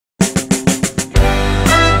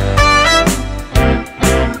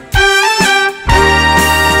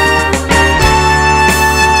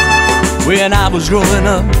When I was growing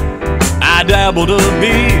up, I dabbled a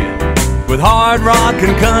bit with hard rock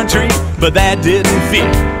and country, but that didn't fit.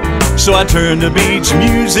 So I turned to beach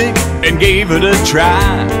music and gave it a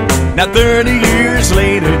try. Now 30 years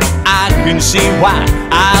later, I can see why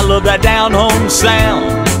I love that down-home sound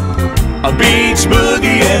of beach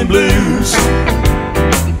boogie and blues.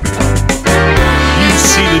 You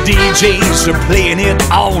see the DJs are playing it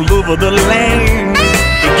all over the land.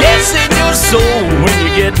 It gets in your soul when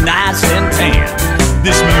you get nice and tan.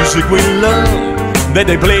 This music we love that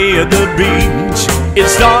they play at the beach, it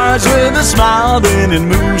starts with a smile, then it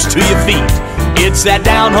moves to your feet. It's that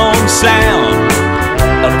down-home sound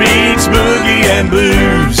of beach boogie and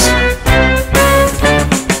blues.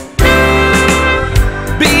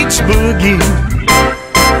 Beach boogie,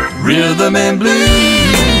 rhythm and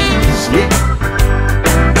blues, yeah.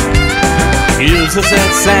 Gives us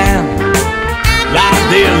that sound like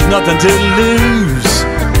there's nothing to lose.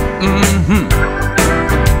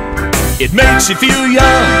 It makes you feel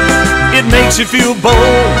young, it makes you feel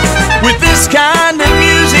bold. With this kind of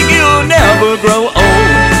music you'll never grow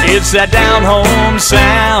old. It's that down-home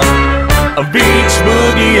sound of beach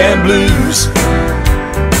boogie and blues.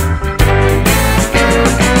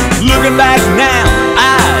 Looking back now,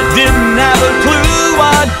 I didn't have a clue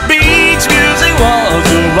what beach music was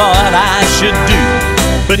or what I should do.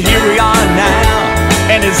 But here we are now,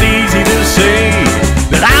 and it's easy to say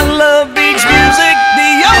that I love beach music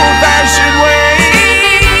the old-fashioned way.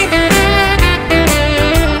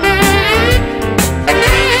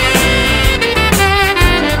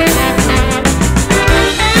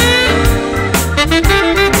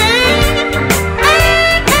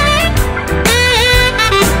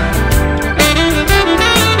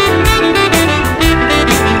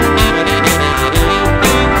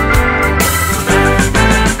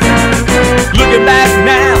 Looking back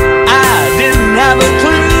now, I didn't have a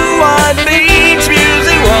clue what beach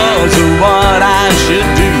music was or what I should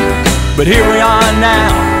do. But here we are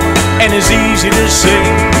now, and it's easy to say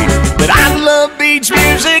that I love beach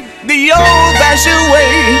music the old-fashioned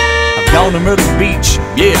way. I've gone to Myrtle Beach,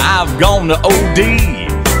 yeah, I've gone to OD.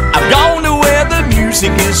 I've gone to where the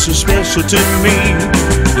music is so special to me.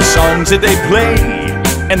 The songs that they play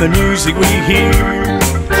and the music we hear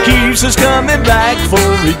keeps us coming back for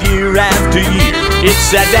it year after year.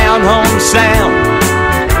 It's that down-home sound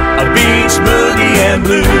of beach boogie and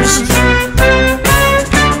blues.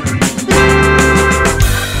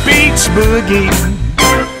 Beach boogie,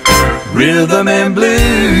 rhythm and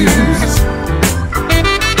blues,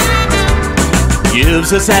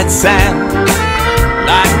 gives us that sound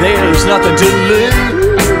like there's nothing to lose.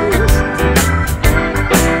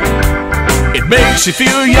 It makes you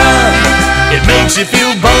feel young, it makes you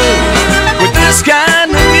feel bold. With this kind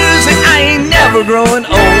of music, I ain't never growing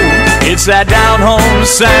old. It's that down-home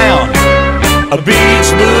sound of beach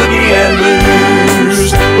boogie and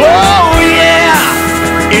blues. Oh yeah,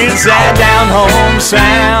 it's that down-home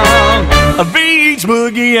sound of beach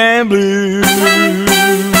boogie and blues.